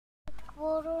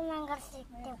போறோம் நாங்க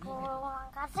அரசியலுக்கு போறோம்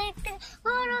நாங்க அரசியலுக்கு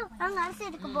போறோம் நாங்க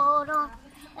அரசியலுக்கு போறோம்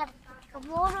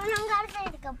நாங்க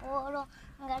அரசியலுக்கு போறோம்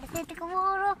நாங்க அரசியலுக்கு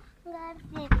போறோம் நாங்க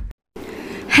அரசியலுக்கு.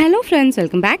 Hello friends,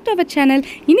 welcome back to our channel.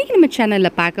 இன்றைக்கி நம்ம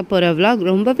சேனலில் பார்க்க போகிற விலாக்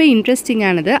ரொம்பவே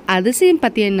இன்ட்ரெஸ்டிங்கானது. அதிசயம்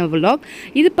பற்றின விலாக்.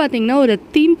 இது பார்த்திங்கன்னா ஒரு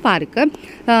தீம் பார்க்கு.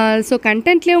 ஸோ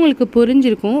கண்டென்ட்லேயே உங்களுக்கு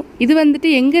புரிஞ்சிருக்கும். இது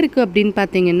வந்துட்டு எங்கே இருக்குது அப்படின்னு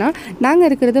பார்த்தீங்கன்னா, நாங்கள்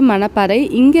இருக்கிறது மணப்பாறை.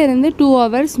 இங்கேருந்து 2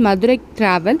 hours மதுரை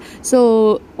ட்ராவல். ஸோ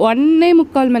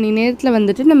 1.25 மணி நேரத்தில்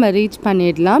வந்துட்டு நம்ம ரீச்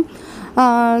பண்ணிடலாம்.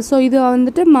 ஸோ இது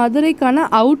வந்துட்டு மதுரைக்கான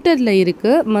அவுட்டரில்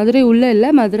இருக்குது. மதுரை உள்ளே இல்லை,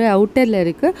 மதுரை அவுட்டரில்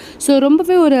இருக்குது. ஸோ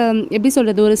ரொம்பவே ஒரு எப்படி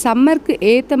சொல்கிறது, ஒரு சம்மருக்கு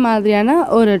ஏற்ற மாதிரியான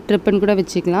ஒரு ட்ரிப்புன்னு கூட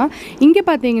வச்சுக்கலாம். இங்கே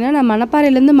பார்த்தீங்கன்னா நான்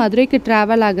மணப்பாறையிலேருந்து மதுரைக்கு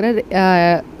ட்ராவல் ஆகிற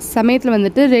சமயத்தில்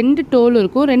வந்துட்டு 2 டோல்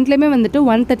இருக்கும். ரெண்டுலேயுமே வந்துட்டு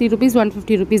 130 rupees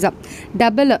 150 rupees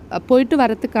டபுள் போயிட்டு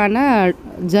வரத்துக்கான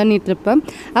ஜர்னி ட்ரிப்பு.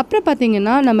 அப்புறம்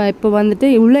பார்த்திங்கன்னா நம்ம இப்போ வந்துட்டு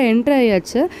உள்ளே என்ட்ரு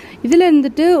ஆயாச்சு. இதில்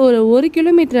வந்துட்டு ஒரு 1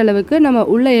 கிலோமீட்டர் அளவுக்கு நம்ம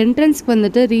உள்ள என்ட்ரன்ஸ்க்கு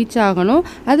வந்துட்டு ரீச் ஆகணும்.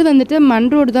 அது வந்துட்டு மண்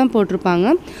ரோடு தான் போட்டிருப்பாங்க.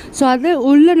 ஸோ அது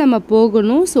உள்ளே நம்ம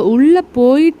போகணும். ஸோ உள்ளே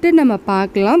போயிட்டு நம்ம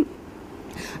பார்க்கலாம்.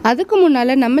 அதுக்கு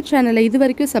முன்னால் நம்ம சேனலை இது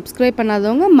வரைக்கும் சப்ஸ்கிரைப்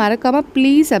பண்ணாதவங்க மறக்காமல்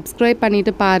ப்ளீஸ் சப்ஸ்கிரைப்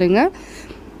பண்ணிவிட்டு பாருங்கள்.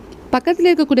 பக்கத்தில்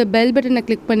இருக்கக்கூடிய பெல் பட்டனை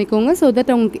கிளிக் பண்ணிக்கோங்க. ஸோ தட்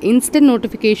உங்களுக்கு இன்ஸ்டன்ட்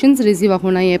நோட்டிஃபிகேஷன்ஸ் ரிசீவ்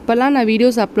ஆகும். எப்போல்லாம் நான்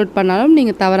வீடியோஸ் அப்லோட் பண்ணாலும்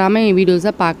நீங்கள் தவறாமல் என்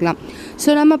வீடியோஸை பார்க்கலாம். ஸோ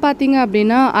நம்ம பார்த்திங்க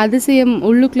அப்படின்னா அதிசயம்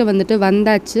உள்ளுக்குள்ளே வந்துட்டு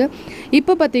வந்தாச்சு.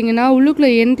 இப்போ பார்த்திங்கன்னா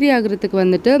உள்ளுக்குள்ளே என்ட்ரி ஆகிறதுக்கு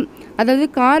வந்துட்டு, அதாவது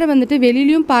காரை வந்துட்டு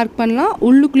வெளியிலையும் பார்க் பண்ணலாம்,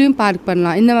 உள்ளுக்குள்ளேயும் பார்க்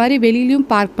பண்ணலாம். இந்த மாதிரி வெளியிலையும்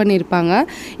பார்க் பண்ணியிருப்பாங்க.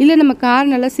 இல்லை நம்ம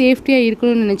கார் நல்லா சேஃப்டியாக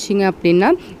இருக்கணும்னு நினச்சிங்க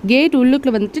அப்படின்னா கேட்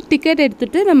உள்ளுக்குள்ளே வந்துட்டு டிக்கெட்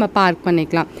எடுத்துகிட்டு நம்ம பார்க்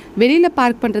பண்ணிக்கலாம். வெளியில்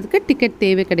பார்க் பண்ணுறதுக்கு டிக்கெட்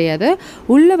தேவை கிடையாது.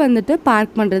 உள்ளே வந்துட்டு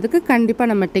பார்க் பண்ணுறதுக்கு கண்டிப்பாக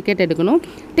நம்ம டிக்கெட் எடுக்கணும்.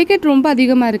 டிக்கெட் ரொம்ப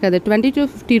அதிகமாக இருக்காது, 20 to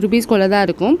 50 rupees போல தான்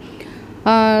இருக்கும்.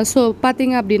 ஸோ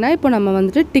பார்த்திங்க அப்படின்னா இப்போ நம்ம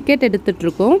வந்துட்டு டிக்கெட்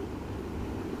எடுத்துகிட்ருக்கோம்.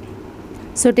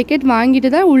 ஸோ டிக்கெட் வாங்கிட்டு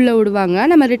தான் உள்ளே விடுவாங்க.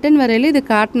 நம்ம ரிட்டன் வரையில் இது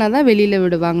காட்டினா தான் வெளியில்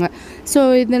விடுவாங்க. ஸோ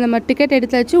இது நம்ம டிக்கெட்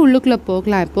எடுத்தாச்சு, உள்ளுக்குள்ளே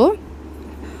போகலாம். இப்போது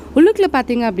உள்ளுக்குள்ளே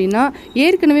பார்த்திங்க அப்படின்னா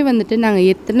ஏற்கனவே வந்துட்டு நாங்கள்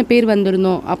எத்தனை பேர்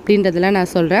வந்திருந்தோம் அப்படின்றதெல்லாம்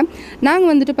நான் சொல்கிறேன்.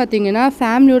 நாங்கள் வந்துட்டு பார்த்திங்கன்னா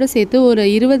ஃபேமிலியோடு சேர்த்து ஒரு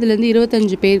 20 to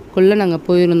 25 பேருக்குள்ளே நாங்கள்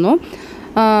போயிருந்தோம்.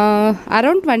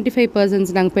 அரௌண்ட் 25 persons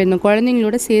நாங்கள் போயிருந்தோம்.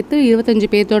 குழந்தைங்களோட சேர்த்து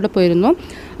 25 பேர்த்தோடு போயிருந்தோம்.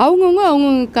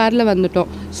 அவங்கவுங்க காரில்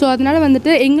வந்துட்டோம். ஸோ அதனால்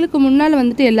வந்துட்டு எங்களுக்கு முன்னால்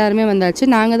வந்துட்டு எல்லாருமே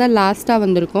வந்தாச்சு. நாங்கள் தான் லாஸ்ட்டாக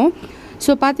வந்திருக்கோம்.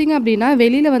 ஸோ பார்த்திங்க அப்படின்னா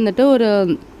வெளியில் வந்துட்டு ஒரு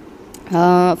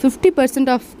 50%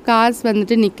 ஆஃப் கார்ஸ்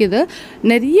வந்துட்டு நிற்கிது.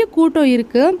 நிறைய கூட்டம்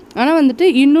இருக்குது. ஆனால் வந்துட்டு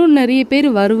இன்னும் நிறைய பேர்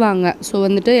வருவாங்க. ஸோ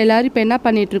வந்துட்டு எல்லோரும் இப்போ என்ன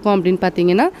பண்ணிகிட்ருக்கோம் அப்படின்னு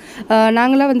பார்த்தீங்கன்னா,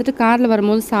 நாங்களாம் வந்துட்டு காரில்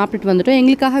வரும்போது சாப்பிட்டுட்டு வந்துட்டோம்.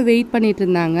 எங்களுக்காக வெயிட் பண்ணிகிட்டு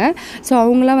இருந்தாங்க. ஸோ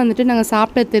அவங்களாம் வந்துட்டு நாங்கள்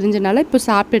சாப்பிட தெரிஞ்சனால இப்போ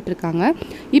சாப்பிட்டுட்ருக்காங்க.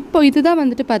 இப்போ இதுதான்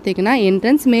வந்துட்டு பார்த்திங்கன்னா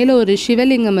என்ட்ரன்ஸ். மேலே ஒரு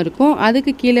சிவலிங்கம் இருக்கும்,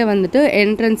 அதுக்கு கீழே வந்துட்டு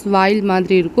என்ட்ரன்ஸ் வாயில்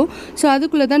மாதிரி இருக்கும். ஸோ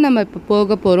அதுக்குள்ளே தான் நம்ம இப்போ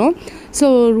போக போகிறோம். ஸோ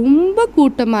ரொம்ப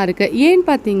கூட்டமாக இருக்குது. ஏன்னு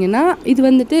பார்த்தீங்கன்னா இது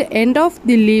வந்துட்டு எண்ட் ஆஃப்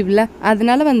தி லீவில்,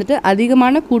 அதனால் வந்துட்டு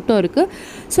அதிகமான கூட்டம் இருக்குது.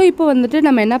 ஸோ இப்போ வந்துட்டு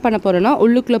நம்ம என்ன பண்ண போகிறோன்னா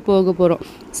உள்ளுக்குள்ளே போக போகிறோம்.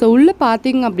 ஸோ உள்ளே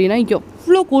பார்த்தீங்க அப்படின்னா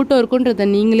எவ்வளோ கூட்டம் இருக்குன்றதை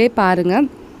நீங்களே பாருங்கள்.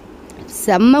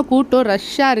 செம்ம கூட்டம்,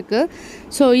 ரஷ்ஷாக இருக்குது.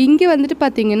 ஸோ இங்கே வந்துட்டு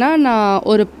பார்த்திங்கன்னா நான்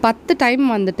ஒரு 10 டைம்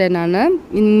வந்துட்டேன். நான்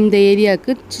இந்த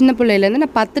ஏரியாவுக்கு சின்ன பிள்ளையிலேருந்து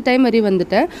நான் 10 டைம் வரையும்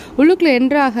வந்துட்டேன். உள்ளுக்குள்ளே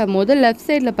என்ட்ரு ஆகும் போது லெஃப்ட்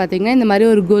சைடில் பார்த்திங்கன்னா இந்த மாதிரி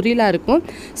ஒரு கொரிலா இருக்கும்.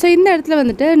 ஸோ இந்த இடத்துல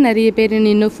வந்துட்டு நிறைய பேர்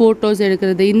நின்று ஃபோட்டோஸ்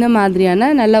எடுக்கிறது, இந்த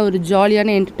மாதிரியான நல்ல ஒரு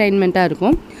ஜாலியான என்டர்டெயின்மெண்ட்டாக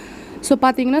இருக்கும். ஸோ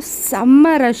பார்த்திங்கன்னா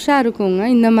செம்ம ரஷ்ஷாக இருக்குங்க.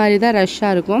 இந்த மாதிரி தான்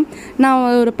ரஷ்ஷாக இருக்கும். நான்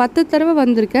ஒரு 10 தடவை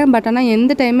வந்திருக்கேன். பட் ஆனால்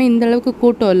எந்த டைமே இந்தளவுக்கு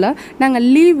கூட்டம் இல்லை. நாங்கள்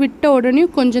லீவ் விட்ட உடனே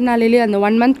கொஞ்ச நாளிலேயே அந்த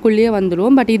 1 monthக்குள்ளேயே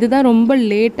வந்துடுவோம். பட் இதுதான் ரொம்ப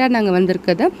லேட்டாக நாங்கள்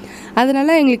வந்திருக்குது.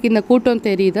 அதனால் எங்களுக்கு இந்த கூட்டம்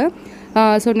தெரியுது.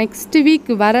 ஸோ நெக்ஸ்ட் வீக்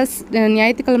வர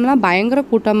ஞாயிற்றுக்கிழமெலாம் பயங்கர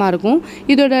கூட்டமாக இருக்கும்.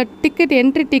 இதோட டிக்கெட்,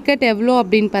 என்ட்ரி டிக்கெட் எவ்வளோ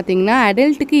அப்படின்னு பார்த்தீங்கன்னா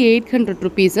அடல்ட்டுக்கு 800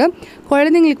 rupees,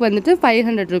 குழந்தைங்களுக்கு வந்துட்டு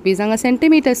 500 rupees. அங்கே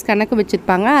சென்டிமீட்டர்ஸ் கணக்கு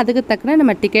வச்சுருப்பாங்க. அதுக்கு தக்கன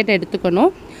நம்ம டிக்கெட்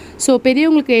எடுத்துக்கணும். ஸோ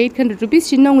பெரியவங்களுக்கு 800 rupees,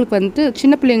 சின்னவங்களுக்கு வந்துட்டு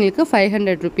சின்ன பிள்ளைங்களுக்கு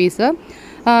 500 rupees.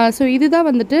 ஸோ இதுதான்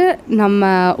வந்துட்டு நம்ம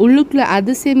உள்ளுக்குள்ளே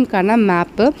அதிசயம்கான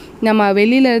மேப்பு. நம்ம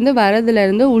வெளியிலேருந்து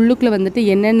வரதுலேருந்து உள்ளுக்குள்ளே வந்துட்டு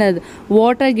என்னென்ன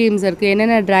வாட்டர் கேம்ஸ் இருக்குது,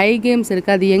 என்னென்ன ட்ரை கேம்ஸ்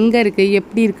இருக்குது, அது எங்கே இருக்குது,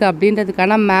 எப்படி இருக்குது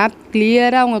அப்படின்றதுக்கான மேப்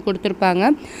கிளியராக அவங்க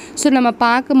கொடுத்துருப்பாங்க. ஸோ நம்ம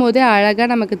பார்க்கும் போதே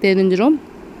அழகாக நமக்கு தெரிஞ்சிடும்.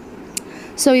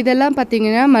 ஸோ இதெல்லாம்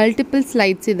பார்த்திங்கன்னா மல்டிபிள்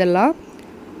ஸ்லைட்ஸ் இதெல்லாம்.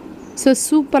 ஸோ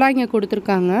சூப்பராக இங்கே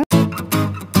கொடுத்துருக்காங்க.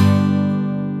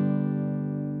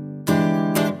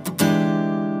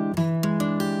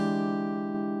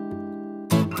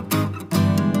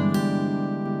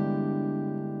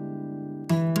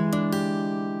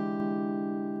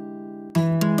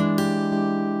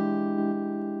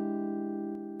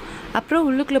 அப்புறம்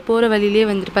உள்ளுக்குள்ளே போகிற வழியிலே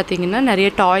வந்துட்டு பார்த்திங்கன்னா நிறைய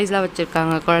டாய்ஸ்லாம்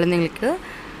வச்சுருக்காங்க குழந்தைங்களுக்கு.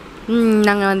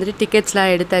 நாங்கள் வந்துட்டு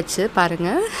டிக்கெட்ஸ்லாம் எடுத்தாச்சு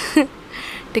பாருங்கள்.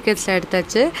 டிக்கெட்ஸ்லாம்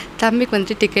எடுத்தாச்சு. தம்பிக்கு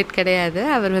வந்துட்டு டிக்கெட் கிடையாது.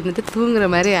 அவர் வந்துட்டு தூங்குற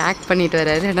மாதிரி ஆக்ட் பண்ணிட்டு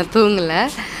வர்றாரு. நான் தூங்கலை.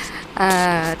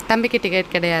 தம்பிக்கு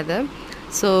டிக்கெட் கிடையாது.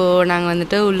 ஸோ நாங்கள்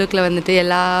வந்துட்டு உள்ளுக்குள்ளே வந்துட்டு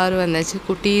எல்லோரும் வந்தாச்சு.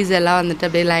 குட்டீஸ் எல்லாம் வந்துட்டு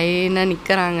அப்படியே லைனாக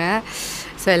நிற்கிறாங்க.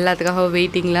 ஸோ எல்லாத்துக்காக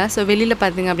வெயிட்டிங்கில். ஸோ வெளியில்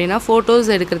பார்த்திங்க அப்படின்னா ஃபோட்டோஸ்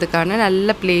எடுக்கிறதுக்கான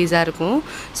நல்ல பிளேஸாக இருக்கும்.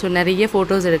 ஸோ நிறைய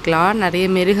ஃபோட்டோஸ் எடுக்கலாம். நிறைய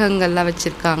மிருகங்கள்லாம்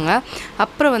வச்சுருக்காங்க.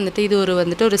 அப்புறம் வந்துட்டு இது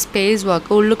ஒரு ஸ்பேஸ்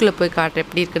வாக்கு. உள்ளுக்குள்ளே போய் காட்டுற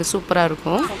எப்படி இருக்குன்னு சூப்பராக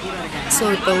இருக்கும். ஸோ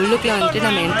இப்போ உள்ளுக்குள்ளே வந்துட்டு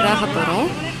நம்ம என்ட்ராக போகிறோம்.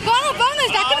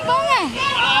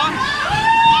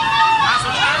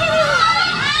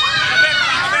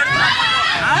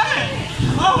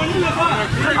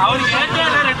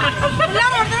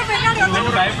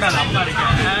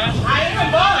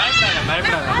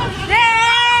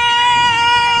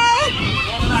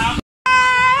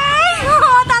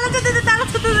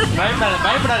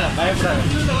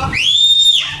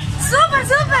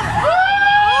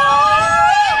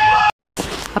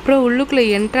 அப்புறம் உள்ளுக்குள்ளே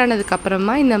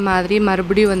என்ட்ரானதுக்கப்புறமா இந்த மாதிரி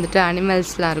மறுபடியும் வந்துட்டு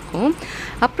அனிமல்ஸ்லாம் இருக்கும்.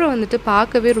 அப்புறம் வந்துட்டு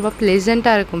பார்க்கவே ரொம்ப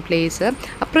ப்ளெசண்ட்டாக இருக்கும் பிளேஸு.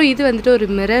 அப்புறம் இது வந்துட்டு ஒரு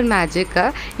மிரர் மேஜிக்கு.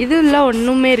 இதெல்லாம்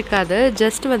ஒன்றுமே இருக்காது.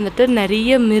 ஜஸ்ட் வந்துட்டு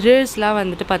நிறைய மிரர்ஸ்லாம்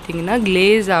வந்துட்டு பார்த்திங்கன்னா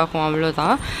கிளேஸ் ஆகும்,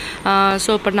 அவ்வளோதான். ஸோ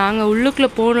இப்போ நாங்கள்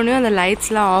உள்ளுக்குள்ளே போனோன்னே அந்த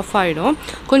லைட்ஸ்லாம் ஆஃப் ஆகிடும்.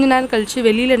 கொஞ்ச நேரம் கழித்து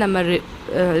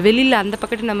வெளியில் அந்த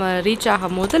பக்கத்து நம்ம ரீச்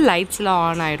ஆகும் போது லைட்ஸ்லாம்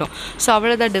ஆன் ஆகிடும். ஸோ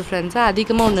அவ்வளோதான் டிஃப்ரென்ஸாக,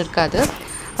 அதிகமாக ஒன்றும் இருக்காது.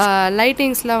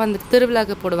 லைட்டிங்ஸ்லாம் வந்து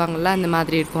திருவிழாக்கு போடுவாங்கள்ல, அந்த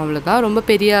மாதிரி இருக்கும், அவ்வளோதான். ரொம்ப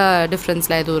பெரிய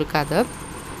டிஃப்ரென்ஸ்லாம் எதுவும் இருக்காது.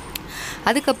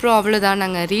 அதுக்கப்புறம் அவ்வளோதான்,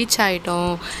 நாங்கள் ரீச்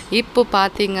ஆகிட்டோம். இப்போ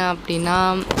பார்த்தீங்க அப்படின்னா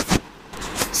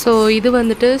ஸோ இது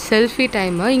வந்துட்டு செல்ஃபி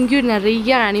டைமு. இங்கேயும்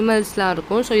நிறைய அனிமல்ஸ்லாம்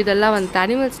இருக்கும். ஸோ இதெல்லாம் வந்துட்டு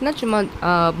அனிமல்ஸ்னால் சும்மா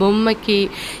பொம்மைக்கு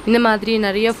இந்த மாதிரி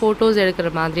நிறைய ஃபோட்டோஸ்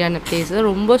எடுக்கிற மாதிரியான பிளேஸு.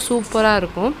 ரொம்ப சூப்பராக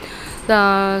இருக்கும்.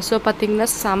 ஸோ பார்த்திங்கன்னா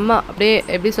செம்ம அப்படியே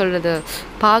எப்படி சொல்கிறது,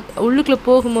 உள்ளுக்குள்ளே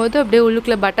போகும்போது அப்படியே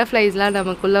உள்ளுக்குள்ளே பட்டர்ஃப்ளைஸ்லாம்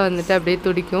நமக்குள்ளே வந்துட்டு அப்படியே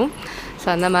துடிக்கும். ஸோ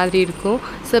அந்த மாதிரி இருக்கும்.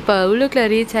 ஸோ இப்போ உள்ளுக்குள்ளே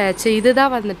ரீச் ஆயாச்சு.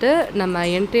 இதுதான் வந்துட்டு நம்ம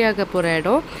என்ட்ரி ஆக போகிற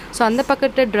இடம். ஸோ அந்த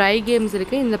பக்கத்து ட்ரை கேம்ஸ்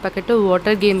இருக்குது, இந்த பக்கத்து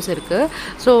வாட்டர் கேம்ஸ் இருக்குது.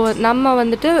 ஸோ நம்ம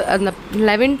வந்துட்டு அந்த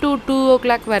 11 to 2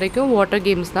 o'clock வரைக்கும் வாட்டர்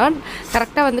கேம்ஸ் தான்.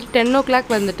 கரெக்டாக வந்துட்டு 10 o'clock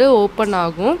வந்துட்டு ஓப்பன்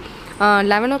ஆகும்.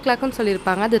 11 o'clockனு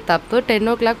சொல்லியிருப்பாங்க, அது தப்பு. 10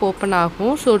 o'clock ஓப்பன்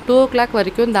ஆகும். ஸோ 2 o'clock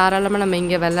வரைக்கும் தாராளமாக நம்ம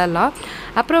இங்கே விளையாடலாம்.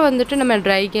 அப்புறம் வந்துட்டு நம்ம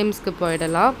ட்ரை கேம்ஸ்க்கு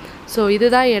போயிடலாம். ஸோ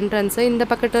இதுதான் என்ட்ரன்ஸு. இந்த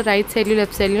பக்கத்து ரைட் சைட்லையும்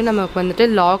லெஃப்ட் சைட்லையும் நமக்கு வந்துட்டு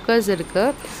லாக்கர்ஸ்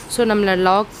இருக்குது. ஸோ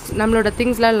நம்மளோட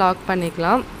திங்ஸ்லாம் லாக்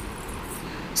பண்ணிக்கலாம்.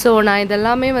 ஸோ நான்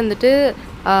இதெல்லாமே வந்துட்டு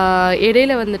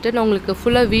இடையில வந்துட்டு நான் உங்களுக்கு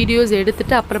ஃபுல்லாக வீடியோஸ்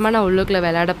எடுத்துகிட்டு அப்புறமா நான் உள்ளுக்குள்ளே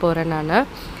விளையாட போகிறேன் நான்.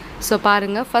 ஸோ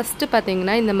பாருங்கள், ஃபஸ்ட்டு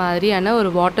பார்த்தீங்கன்னா இந்த மாதிரியான ஒரு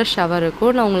வாட்டர் ஷவர்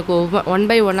இருக்கும். நான் உங்களுக்கு ஒன்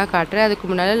பை ஒன்னாக காட்டுறேன். அதுக்கு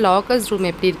முன்னால் லாக்கர்ஸ் ரூம்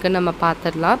எப்படி இருக்குன்னு நம்ம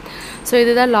பார்த்துடலாம். ஸோ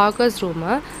இதுதான் லாக்கர்ஸ்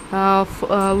ரூமு.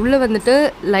 உள்ளே வந்துட்டு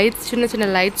லைட்ஸ், சின்ன சின்ன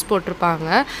லைட்ஸ் போட்டிருப்பாங்க.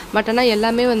 பட் ஆனால்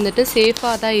எல்லாமே வந்துட்டு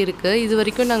சேஃபாக தான் இருக்குது. இது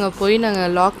வரைக்கும்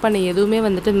நாங்கள் லாக் பண்ண எதுவுமே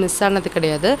வந்துட்டு மிஸ் ஆனது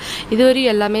கிடையாது.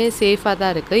 இதுவரையும் எல்லாமே சேஃபாக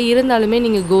தான் இருக்குது. இருந்தாலுமே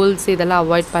நீங்கள் கோல்ஸ் இதெல்லாம்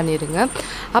அவாய்ட் பண்ணிடுங்க.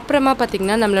 அப்புறமா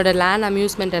பார்த்திங்கன்னா நம்மளோட லேண்ட்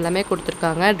அம்யூஸ்மெண்ட் எல்லாமே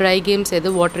கொடுத்துருக்காங்க. ட்ரை கேம்ஸ் எது,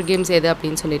 வாட்டர் கேம்ஸ் எது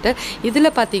அப்படின்னு சொல்லிட்டு. இதில்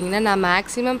பார்த்திங்கன்னா நான்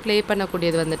மேக்ஸிமம் ப்ளே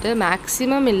பண்ணக்கூடியது வந்துட்டு,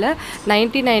 மேக்ஸிமம் இல்லை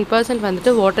 99%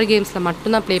 வந்துட்டு வாட்டர் கேம்ஸில்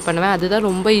மட்டும்தான் ப்ளே பண்ணுவேன். அதுதான்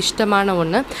ரொம்ப இஷ்டமான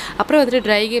ஒன்று. அப்புறம் வந்துட்டு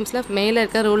ட்ரை கேம்ஸில் மேலே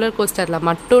இருக்க ரோலர் கோஸ்டரில்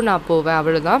மட்டும் நான் போவேன்,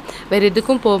 அவ்வளோதான். வேறு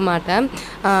எதுக்கும் போக மாட்டேன்.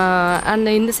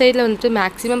 இந்த சைடில் வந்துட்டு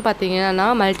மேக்ஸிமம் பார்த்திங்கன்னா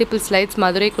multiple slides,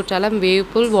 Madurai Courtallam,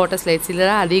 wave pool, water slides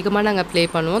இதெல்லாம் அதிகமாக நாங்கள் ப்ளே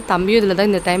பண்ணுவோம். தம்பியும் இதில்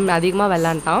தான் இந்த டைம் அதிகமாக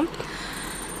விளாண்டான்.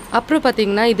 அப்புறம்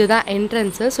பார்த்திங்கன்னா இதுதான்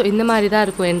என்ட்ரன்ஸு. ஸோ இந்த மாதிரி தான்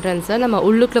இருக்கும் என்ட்ரன்ஸு. நம்ம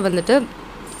உள்ளுக்குள்ளே வந்துட்டு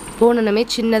போனோன்னே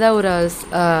சின்னதாக ஒரு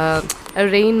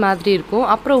ரெயின் மாதிரி இருக்கும்.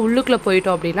 அப்புறம் உள்ளுக்குள்ளே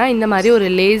போயிட்டோம் அப்படின்னா இந்த மாதிரி ஒரு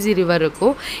லேசி ரிவர்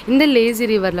இருக்கும். இந்த லேசி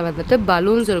ரிவரில் வந்துட்டு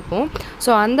பலூன்ஸ் இருக்கும். ஸோ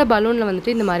அந்த பலூனில்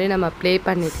வந்துட்டு இந்த மாதிரி நம்ம ப்ளே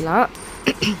பண்ணிக்கலாம்.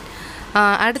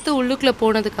 அடுத்து உள்ளுக்குள்ளே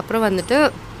போனதுக்கப்புறம் வந்துட்டு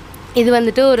இது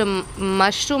வந்துட்டு ஒரு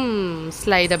மஷ்ரூம்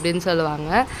ஸ்லைடு அப்படின்னு சொல்லுவாங்க.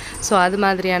 ஸோ அது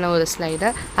மாதிரியான ஒரு ஸ்லைடு.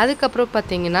 அதுக்கப்புறம்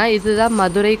பார்த்திங்கன்னா இதுதான்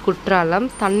மதுரை குற்றாலம்.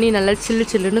 தண்ணி நல்லா சில்லு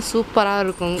சில்லுன்னு சூப்பராக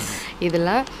இருக்கும்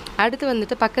இதில். அடுத்து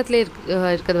வந்துட்டு பக்கத்துலேயே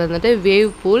இருக்கிறது வந்துட்டு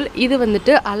வேவ் பூல். இது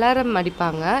வந்துட்டு அலாரம்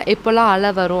அடிப்பாங்க. எப்போல்லாம் அலை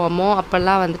வருமோ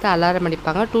அப்போல்லாம் வந்துட்டு அலாரம்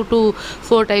அடிப்பாங்க. 2 to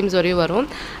 4 times வரையும் வரும்.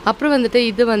 அப்புறம் வந்துட்டு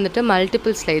இது வந்துட்டு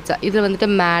மல்டிபிள் ஸ்லைட்ஸாக, இதில் வந்துட்டு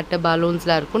மேட்டு,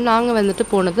 பலூன்ஸ்லாம் இருக்கும். நாங்கள் வந்துட்டு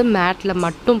போனது மேட்டில்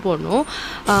மட்டும் போனோம்.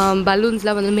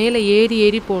 பலூன்ஸ்லாம் வந்து மேலே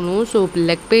ஏறி போகணும். ஸோ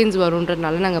லெக் பெயின்ஸ்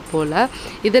வரும்ன்றதுனால நாங்கள் போகல.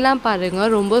 இதெல்லாம்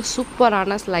பாருங்கள், ரொம்ப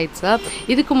சூப்பரான ஸ்லைட்ஸு.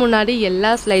 இதுக்கு முன்னாடி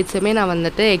எல்லா ஸ்லைட்ஸுமே நான்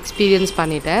வந்துட்டு எக்ஸ்பீரியன்ஸ்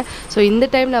பண்ணிட்டேன். ஸோ இந்த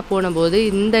டைம் நான் போனபோது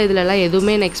இந்த இதிலலாம்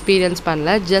எதுவுமே நான் எக்ஸ்பீரியன்ஸ்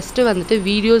பண்ணல. ஜஸ்ட்டு வந்துட்டு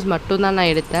வீடியோஸ் மட்டும்தான்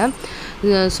நான் எடுத்தேன்.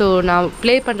 ஸோ நான்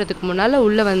ப்ளே பண்ணுறதுக்கு முன்னால்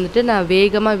உள்ளே வந்துட்டு நான்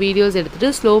வேகமாக வீடியோஸ்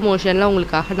எடுத்துகிட்டு ஸ்லோ மோஷனில்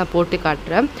உங்களுக்காக நான் போட்டு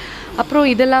காட்டுறேன்.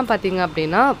 அப்புறம் இதெல்லாம் பார்த்திங்க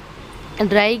அப்படின்னா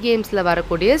ட்ரை கேம்ஸில்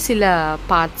வரக்கூடிய சில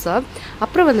பார்ட்ஸு.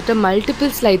 அப்புறம் வந்துட்டு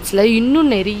மல்டிபிள் ஸ்லைட்ஸில்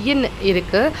இன்னும் நிறைய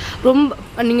இருக்குது. ரொம்ப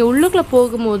நீங்கள் உள்ளுக்குள்ளே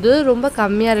போகும்போது ரொம்ப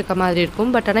கம்மியாக இருக்க மாதிரி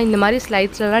இருக்கும். பட் ஆனால் இந்த மாதிரி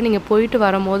ஸ்லைட்ஸ்லலாம் நீங்கள் போயிட்டு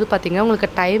வரும்போது பார்த்திங்கன்னா உங்களுக்கு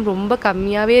டைம் ரொம்ப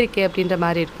கம்மியாகவே இருக்கே அப்படின்ற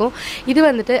மாதிரி இருக்கும். இது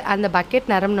வந்துட்டு அந்த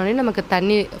பக்கெட் நிரம்பினோடனே நமக்கு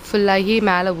தண்ணி ஃபுல்லாகி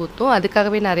மேலே ஊற்றும்.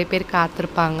 அதுக்காகவே நிறைய பேர்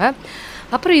காத்திருப்பாங்க.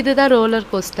 அப்புறம் இதுதான் ரோலர்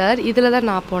கோஸ்டர். இதில் தான்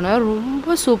நான் போனேன்.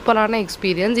 ரொம்ப சூப்பரான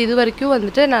எக்ஸ்பீரியன்ஸ். இது வரைக்கும்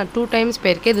வந்துட்டு நான் 2 டைம்ஸ்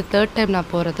போயிருக்கேன். இது 3rd டைம்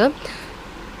நான் போகிறது.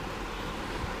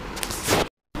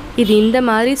 இது இந்த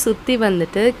மாதிரி சுற்றி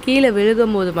வந்துட்டு கீழே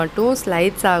விழுகும்போது மட்டும்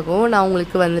ஸ்லைட்ஸ் ஆகும். நான்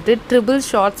உங்களுக்கு வந்துட்டு ட்ரிபிள்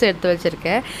ஷாட்ஸ் எடுத்து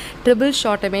வச்சுருக்கேன். ட்ரிபிள்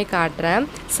ஷாட்டுமே காட்டுறேன்.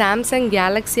 சாம்சங்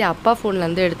கேலக்ஸி அப்பா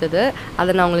ஃபோன்லேருந்து எடுத்தது.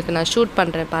 அதை நான் உங்களுக்கு ஷூட்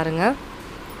பண்ணுறேன் பாருங்கள்.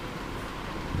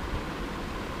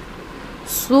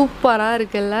 சூப்பராக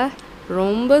இருக்குல்ல,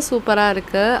 ரொம்ப சூப்பராக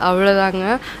இருக்குது. அவ்வளோதாங்க.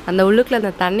 அந்த உள்ளுக்குள்ள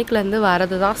அந்த தண்ணிக்குள்ளேருந்து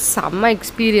வரது தான் செம்ம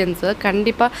எக்ஸ்பீரியன்ஸு.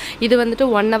 கண்டிப்பாக இது வந்துட்டு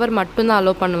 1 hour மட்டும்தான்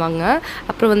அலோவ் பண்ணுவாங்க.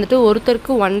 அப்புறம் வந்துட்டு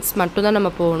ஒருத்தருக்கு ஒன்ஸ் மட்டும்தான்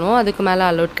நம்ம போகணும். அதுக்கு மேலே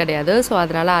அலோட் கிடையாது. ஸோ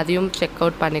அதனால் அதையும் செக்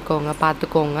அவுட் பண்ணிக்கோங்க,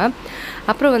 பார்த்துக்கோங்க.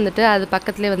 அப்புறம் வந்துட்டு அது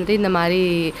பக்கத்துலேயே வந்துட்டு இந்த மாதிரி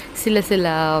சில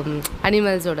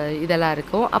அனிமல்ஸோட இதெல்லாம்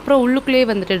இருக்கும். அப்புறம் உள்ளுக்குள்ளேயே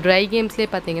வந்துட்டு ட்ரை கேம்ஸ்லேயே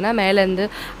பார்த்தீங்கன்னா மேலேருந்து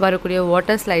வரக்கூடிய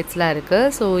வாட்டர் ஸ்லைட்ஸ்லாம் இருக்குது.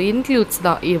 ஸோ இன்க்ளூட்ஸ்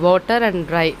தான் வாட்டர் அண்ட்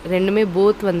ட்ரை ரெண்டுமே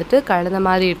போத் வந்துட்டு கலந்த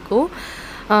மாதிரி இருக்கும்.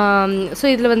 ஸோ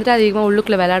இதில் வந்துட்டு அதிகமாக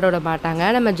உள்ளுக்குள்ளே விளையாட விட மாட்டாங்க.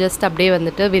 நம்ம ஜஸ்ட் அப்படியே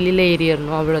வந்துட்டு வெளியில்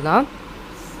ஏறிடணும், அவ்வளோதான்.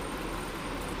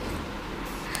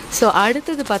 ஸோ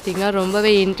அடுத்தது பார்த்திங்கன்னா ரொம்பவே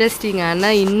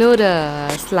இன்ட்ரெஸ்டிங்கான இன்னொரு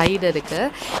ஸ்லைடு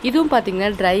இருக்குது. இதுவும் பார்த்திங்கன்னா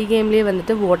ட்ரை கேம்லேயே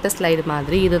வந்துட்டு வாட்டர் ஸ்லைடு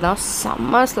மாதிரி. இதுதான்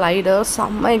செம்ம ஸ்லைடு,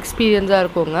 செம்ம எக்ஸ்பீரியன்ஸாக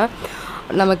இருக்குங்க.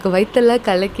 நமக்கு வயிற்றெல்லாம்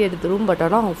கலக்கி எடுத்துரும். பட்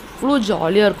ஆனால் அவ்வளோ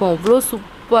ஜாலியாக இருக்கும், அவ்வளோ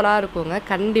சூப்பராக இருக்குங்க.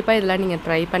 கண்டிப்பாக இதெல்லாம் நீங்கள்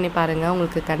ட்ரை பண்ணி பாருங்கள்,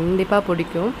 உங்களுக்கு கண்டிப்பாக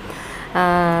பிடிக்கும்.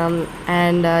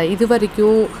 அண்ட் இது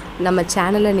வரைக்கும் நம்ம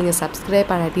சேனலை நீங்கள்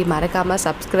சப்ஸ்கிரைப் பண்ணாட்டி மறக்காமல்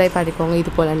சப்ஸ்கிரைப் பண்ணிக்கோங்க.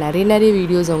 இது போல் நிறைய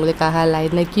வீடியோஸ் உங்களுக்காக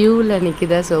லைனில் க்யூவில்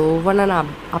நிற்கிது. ஸோ ஒவ்வொன்றா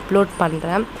நான் அப்லோட்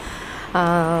பண்ணுறேன்.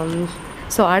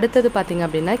 ஸோ அடுத்தது பார்த்திங்க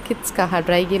அப்படின்னா கிட்ஸ்க்காக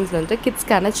ட்ரை கேம்ஸில் வந்துட்டு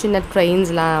கிட்ஸ்க்கான சின்ன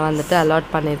ட்ரெயின்ஸ்லாம் வந்துட்டு அலாட்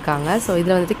பண்ணியிருக்காங்க. ஸோ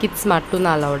இதில் வந்துட்டு கிட்ஸ்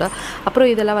மட்டும்தான் அலௌடு.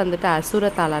 அப்புறம் இதெல்லாம் வந்துட்டு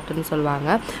அசுர தாலாட்டுன்னு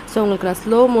சொல்லுவாங்க. ஸோ உங்களுக்கு நான்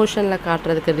ஸ்லோ மோஷனில்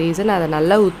காட்டுறதுக்கு ரீசன் அதை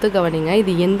நல்லா உத்து கவனிங்க.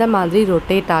 இது எந்த மாதிரி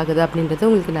ரொட்டேட் ஆகுது அப்படின்றது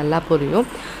உங்களுக்கு நல்லா புரியும்.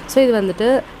 ஸோ இது வந்துட்டு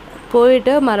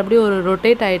போயிட்டு மறுபடியும் ஒரு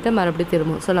ரொட்டேட் ஆகிட்டு மறுபடியும்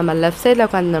திரும்பும். ஸோ நம்ம லெஃப்ட் சைடில்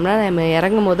உட்காந்தோம்னா நம்ம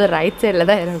இறங்கும் போது ரைட் சைடில்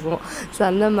தான் இறங்குவோம். ஸோ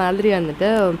அந்த மாதிரி வந்துட்டு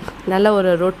நல்ல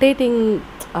ஒரு ரொட்டேட்டிங்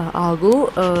ஆகும்.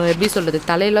 எப்படி சொல்கிறது,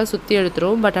 தலையெல்லாம் சுற்றி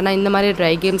எடுத்துரும். பட் ஆனால் இந்த மாதிரி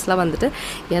ட்ரை கேம்ஸ்லாம் வந்துட்டு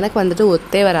எனக்கு வந்துட்டு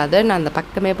ஒத்தே வராது. நான் அந்த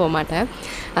பக்கமே போக மாட்டேன்.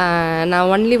 நான்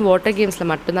ஒன்லி வாட்டர் கேம்ஸில்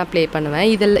மட்டும்தான் ப்ளே பண்ணுவேன்.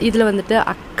 இதில் வந்துட்டு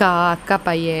அக்கா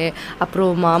பையன்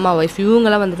அப்புறம் மாமா ஒய்ஃப்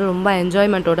இவங்கெல்லாம் வந்துட்டு ரொம்ப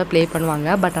என்ஜாய்மெண்ட்டோடு ப்ளே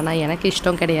பண்ணுவாங்க. பட் ஆனால் எனக்கு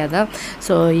இஷ்டம் கிடையாது.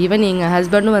 ஸோ ஈவன் எங்கள்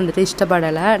ஹஸ்பண்டும் வந்துட்டு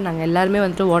இஷ்டப்படலை. நாங்கள் எல்லாருமே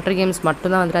வந்துட்டு வாட்டர் கேம்ஸ்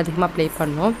மட்டும்தான் வந்துட்டு அதிகமாக ப்ளே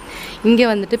பண்ணோம். இங்கே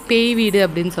வந்துட்டு பேய் வீடு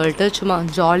அப்படின்னு சொல்லிட்டு சும்மா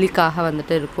ஜாலிக்காக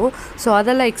வந்துட்டு இருக்கும். ஸோ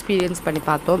அதெல்லாம் எக்ஸ்பீரியன்ஸ் பண்ணி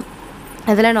பார்த்தோம்.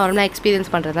 அதெல்லாம் நார்மலாக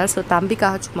எக்ஸ்பீரியன்ஸ் பண்ணுறதா. ஸோ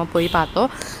தம்பிக்காக சும்மா போய்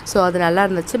பார்த்தோம். ஸோ அது நல்லா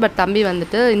இருந்துச்சு. பட் தம்பி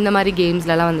வந்துட்டு இந்த மாதிரி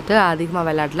கேம்ஸ்லலாம் வந்துட்டு அதிகமாக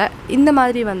விளையாடல. இந்த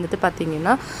மாதிரி வந்துட்டு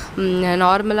பார்த்திங்கன்னா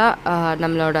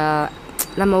நார்மலாக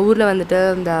நம்ம ஊரில் வந்துட்டு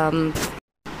இந்த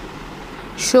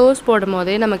ஷோஸ் போடும்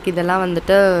போதே நமக்கு இதெல்லாம்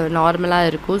வந்துட்டு நார்மலாக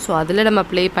இருக்கும். ஸோ அதில் நம்ம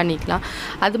ப்ளே பண்ணிக்கலாம்.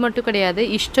 அது மட்டும் கிடையாது,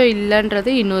 இஷ்டம்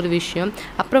இல்லைன்றது இன்னொரு விஷயம்.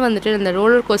 அப்புறம் வந்துட்டு இந்த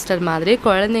ரோலர் கோஸ்டர் மாதிரி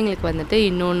குழந்தைங்களுக்கு வந்துட்டு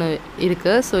இன்னொன்று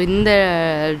இருக்குது. ஸோ இந்த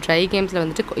ட்ரை கேம்ஸில்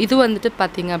வந்துட்டு இது வந்துட்டு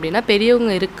பார்த்திங்க அப்படின்னா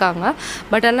பெரியவங்க இருக்காங்க.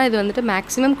 பட் ஆனால் இது வந்துட்டு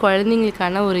மேக்ஸிமம்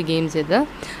குழந்தைங்களுக்கான ஒரு கேம்ஸ். இது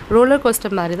ரோலர்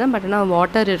கோஸ்டர் மாதிரி தான். பட் ஆனால்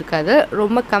வாட்டர் இருக்காது.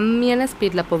 ரொம்ப கம்மியான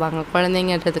ஸ்பீடில் போவாங்க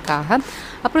குழந்தைங்கன்றதுக்காக.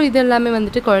 அப்புறம் இது எல்லாமே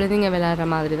வந்துட்டு குழந்தைங்க விளையாடுற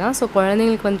மாதிரி தான். ஸோ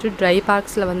குழந்தைங்களுக்கு வந்துட்டு ட்ரை பார்க்ஸில்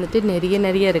வந்துட்டு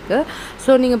நிறைய இருக்குது.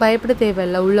 ஸோ நீங்கள் பயப்பட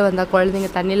தேவையில்லை. உள்ளே வந்தால் குழந்தைங்க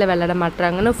தண்ணியில் விளையாட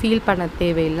மாட்டுறாங்கன்னு ஃபீல் பண்ண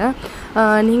தேவையில்லை.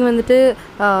 நீங்கள் வந்துட்டு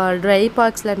ட்ரை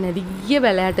பார்க்ஸில் நிறைய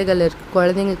விளையாட்டுகள் இருக்குது.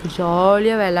 குழந்தைங்களுக்கு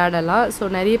ஜாலியாக விளையாடலாம். ஸோ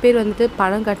நிறைய பேர் வந்துட்டு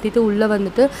பணம் கட்டிட்டு உள்ளே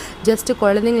வந்துட்டு ஜஸ்ட்டு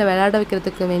குழந்தைங்கள விளையாட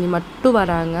வைக்கிறதுக்கு வேண்டி மட்டும்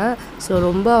வராங்க. ஸோ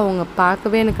ரொம்ப அவங்க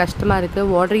பார்க்கவே எனக்கு கஷ்டமாக இருக்குது.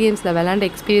 வாட்டர் கேம்ஸில் விளையாண்டு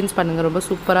எக்ஸ்பீரியன்ஸ் பண்ணுங்கள், ரொம்ப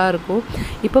சூப்பராக இருக்கும்.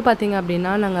 இப்போ பார்த்திங்க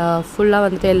அப்படின்னா நாங்கள் ஃபுல்லாக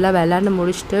வந்துட்டு எல்லாம் விளையாண்டு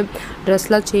முடிச்சுட்டு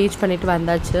ட்ரெஸ்லாம் சேஞ்ச் பண்ணிவிட்டு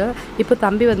வந்தாச்சு. இப்போ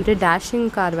தம்பி வந்துட்டு டேஷிங்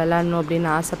கார் விளையாடணும் அப்படின்னு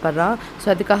ஆசைப்பட்றான். ஸோ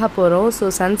அதுக்காக போகிறோம். ஸோ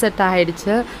சன்செட்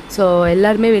ஆகிடுச்சு. ஸோ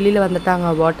எல்லாருமே வெளியில் வந்துட்டாங்க.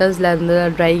 வாட்டர்ஸ்லேருந்து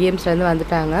ட்ரை கேம்ஸ்லேருந்து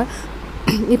வந்துட்டாங்க.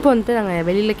 இப்போ வந்துட்டு நாங்கள்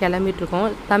வெளியில் கிளம்பிட்டுருக்கோம்.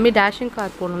 தம்பி டேஷிங்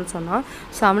கார் போகணுன்னு சொன்னான்.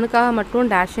 ஸோ அவனுக்காக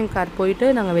மட்டும் டேஷிங் கார் போயிட்டு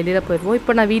நாங்கள் வெளியில் போயிடுவோம்.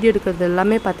 இப்போ நான் வீடியோ எடுக்கிறது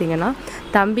எல்லாமே பார்த்திங்கன்னா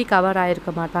தம்பி கவர்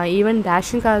ஆகிருக்க மாட்டான். ஈவன்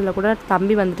டேஷிங் காரில் கூட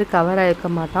தம்பி வந்துட்டு கவர்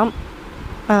ஆகிருக்க மாட்டான்.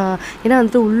 ஏன்னா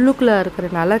வந்துட்டு உள்ளுக்குள்ளே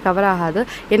இருக்கிறனால கவர் ஆகாது.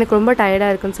 எனக்கு ரொம்ப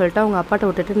டயர்டாக இருக்குன்னு சொல்லிட்டு அவங்க அப்பாட்ட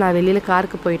விட்டுட்டு நான் வெளியில்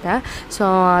காருக்கு போயிட்டேன். ஸோ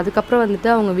அதுக்கப்புறம்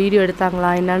வந்துட்டு அவங்க வீடியோ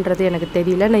எடுத்தாங்களா என்னன்றது எனக்கு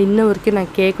தெரியல. நான் இன்ன வரைக்கும்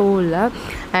நான் கேட்கவும் இல்லை.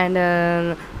 அண்டு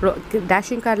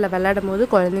டேஷிங் காரில் விளையாடும் போது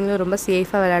குழந்தைங்களும் ரொம்ப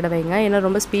சேஃபாக விளையாட வைங்க. ஏன்னா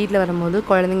ரொம்ப ஸ்பீடில் வரும்போது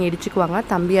குழந்தைங்க இடிச்சுக்குவாங்க.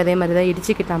 தம்பி அதே மாதிரி தான்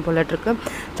இடிச்சுக்கிட்டான் போலட்டுருக்கு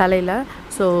தலையில்.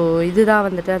 ஸோ இதுதான்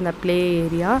வந்துட்டு அந்த ப்ளே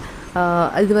ஏரியா.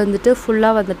 இது வந்துட்டு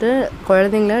ஃபுல்லாக வந்துட்டு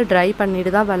குழந்தைங்கள ட்ரை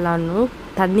பண்ணிட்டு தான் விளாட்ணும்.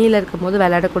 தண்ணியில் இருக்கும் போது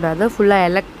விளையாடக்கூடாது.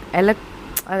 ஃபுல்லாக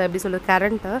அது எப்படி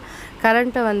சொல்கிறது,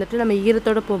 கரண்ட்டை வந்துட்டு நம்ம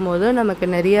ஈரத்தோடு போகும்போது நமக்கு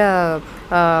நிறைய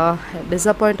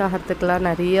டிஸப்பாயிண்ட் ஆகிறதுக்கெலாம்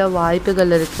நிறைய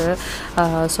வாய்ப்புகள் இருக்குது.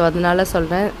 ஸோ அதனால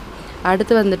சொல்கிறேன்.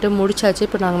 அடுத்து வந்துட்டு முடிச்சாச்சு.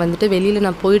 இப்போ நாங்கள் வந்துட்டு வெளியில்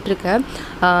நான் போயிட்டுருக்கேன்.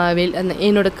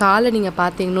 என்னோடய காலை நீங்கள்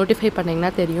பார்த்தீங்க நோட்டிஃபை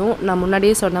பண்ணிங்கன்னா தெரியும். நான்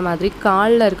முன்னாடியே சொன்ன மாதிரி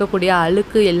காலில் இருக்கக்கூடிய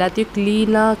அழுக்கு எல்லாத்தையும்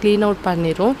க்ளீன் அவுட்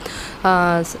பண்ணிடும்.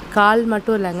 கால்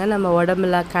மட்டும் இல்லைங்க, நம்ம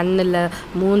உடம்புல, கண்ணில்,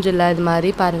 மூஞ்சில் இது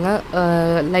மாதிரி பாருங்கள்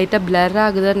லைட்டாக பிளர்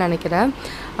ஆகுதுன்னு நினைக்கிறேன்.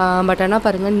 பட் ஆனால்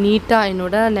பாருங்கள் நீட்டாக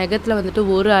என்னோடய நெகத்தில் வந்துட்டு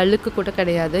ஒரு அழுக்கு கூட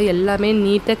கிடையாது. எல்லாமே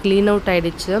நீட்டாக க்ளீன் அவுட்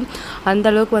ஆகிடுச்சு.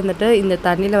 அந்தளவுக்கு வந்துட்டு இந்த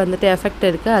தண்ணியில் வந்துட்டு எஃபெக்ட்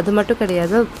இருக்குது. அது மட்டும்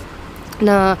கிடையாது,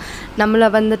 நம்மளை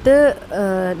வந்துட்டு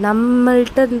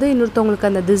நம்மள்கிட்ட இருந்து இன்னொருத்தவங்களுக்கு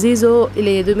அந்த டிசீஸோ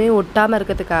இல்லை எதுவுமே ஒட்டாமல்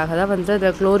இருக்கிறதுக்காக தான் வந்து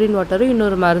அதில் குளோரின் வாட்டரும்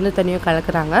இன்னொரு மருந்து தண்ணியும்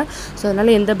கலக்குறாங்க. ஸோ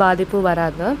அதனால் எந்த பாதிப்பும்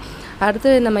வராது. அடுத்து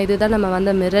இதுதான் நம்ம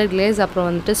வந்து மிரர் கிளேஸ், அப்புறம்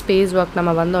வந்துட்டு ஸ்பேஸ் வாக்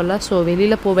நம்ம வந்தோம்ல. ஸோ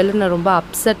வெளியில் போகல நான் ரொம்ப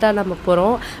அப்செட்டாக நம்ம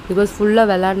போகிறோம். பிகாஸ் ஃபுல்லாக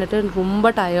விளாண்டுட்டு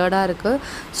ரொம்ப டயர்டாக இருக்குது.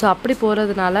 ஸோ அப்படி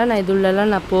போகிறதுனால நான்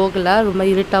இதுலலாம் நான் போகலை. ரொம்ப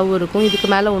இருட்டாகவும் இருக்கும். இதுக்கு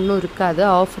மேலே ஒன்றும் இருக்காது,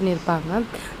 ஆஃப் பண்ணியிருப்பாங்க.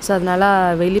 ஸோ அதனால்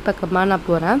வெளிப்பக்கமாக நான்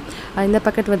போகிறேன். இந்த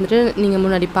பக்கெட் வந்துட்டு நீங்கள்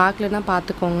முன்னாடி பார்க்கலன்னா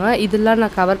பார்த்துக்கோங்க. இதெல்லாம்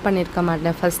நான் கவர் பண்ணியிருக்க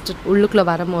மாட்டேன் ஃபஸ்ட்டு உள்ளுக்குள்ளே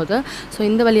வரும்போது. ஸோ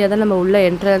இந்த வழியாக தான் நம்ம உள்ளே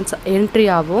என்ட்ரி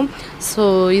ஆகும். ஸோ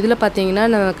இதில் பார்த்தீங்கன்னா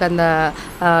நமக்கு அந்த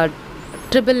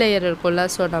ட்ரிபிள் லேயர் இருக்கும்ல.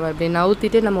 ஸோ நம்ம இப்படி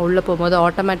நவுத்திட்டு நம்ம உள்ளே போகும்போது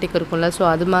ஆட்டோமேட்டிக் இருக்கும்ல. ஸோ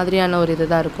அது மாதிரியான ஒரு இது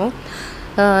தான் இருக்கும்.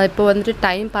 இப்போ வந்துட்டு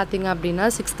டைம் பார்த்திங்க அப்படின்னா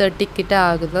 6:30 கிட்ட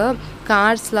ஆகுது.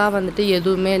 கார்ஸ்லாம் வந்துட்டு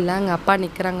எதுவுமே இல்லை. எங்கள் அப்பா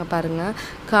நிற்கிறாங்க பாருங்கள்.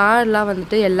 கார்லாம்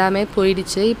வந்துட்டு எல்லாமே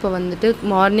போயிடுச்சு. இப்போ வந்துட்டு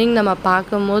மார்னிங் நம்ம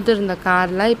பார்க்கும் போது இருந்த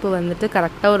கார்லாம் இப்போ வந்துட்டு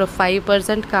கரெக்டாக ஒரு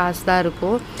 5% கார்ஸ் தான்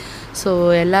இருக்கும். ஸோ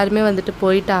எல்லாருமே வந்துட்டு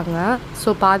போயிட்டாங்க. ஸோ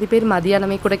பாதி பேர்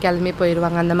மதியானமே கூட கிளம்பி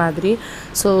போயிடுவாங்க அந்த மாதிரி.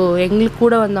 ஸோ எங்களுக்கு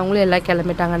கூட வந்தவங்களும் எல்லாம்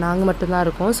கிளம்பிட்டாங்க. நாங்கள் மட்டும்தான்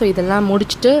இருக்கோம். ஸோ இதெல்லாம்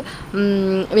முடிச்சுட்டு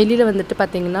வெளியில் வந்துட்டு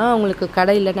பார்த்திங்கன்னா உங்களுக்கு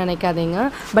கடை இல்லைன்னு நினைக்காதீங்க.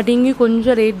 பட் இங்கேயும்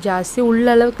கொஞ்சம் ரேட் ஜாஸ்தி, உள்ள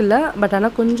அளவுக்கு இல்லை, பட்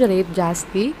ஆனால் கொஞ்சம் ரேட்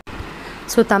ஜாஸ்தி.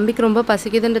 ஸோ தம்பிக்கு ரொம்ப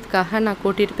பசிக்குதுன்றதுக்காக நான்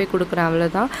கூட்டிகிட்டு போய் கொடுக்குறேன்,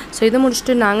 அவ்வளோதான். ஸோ இதை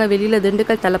முடிச்சுட்டு நாங்கள் வெளியில்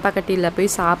திண்டுக்கல் தலப்பாக்கட்டியில்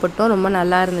போய் சாப்பிட்டோம். ரொம்ப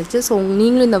நல்லா இருந்துச்சு. ஸோ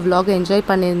நீங்களும் இந்த vlog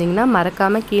என்ஜாய் பண்ணியிருந்தீங்கன்னா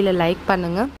மறக்காமல் கீழே லைக்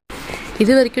பண்ணுங்கள்.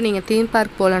 இது வரைக்கும் நீங்கள் தீம்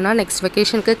பார்க் போகலன்னா நெக்ஸ்ட்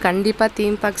வெக்கேஷனுக்கு கண்டிப்பாக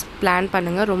தீம் பார்க்ஸ் பிளான்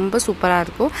பண்ணுங்கள். ரொம்ப சூப்பராக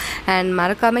இருக்கும். அண்ட்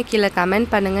மறக்காமல் கீழே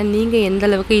கமெண்ட் பண்ணுங்கள் நீங்கள் எந்த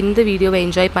அளவுக்கு இந்த வீடியோவை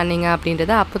என்ஜாய் பண்ணீங்க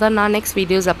அப்படின்றத. அப்போ தான் நான் நெக்ஸ்ட்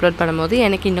வீடியோஸ் அப்லோட் பண்ணும்போது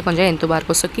எனக்கு இன்னும் கொஞ்சம் எந்தூபாக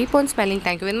இருக்கும். So keep on smiling.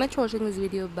 Thank you very much வாட்சிங் திஸ்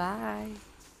வீடியோ. பாய்.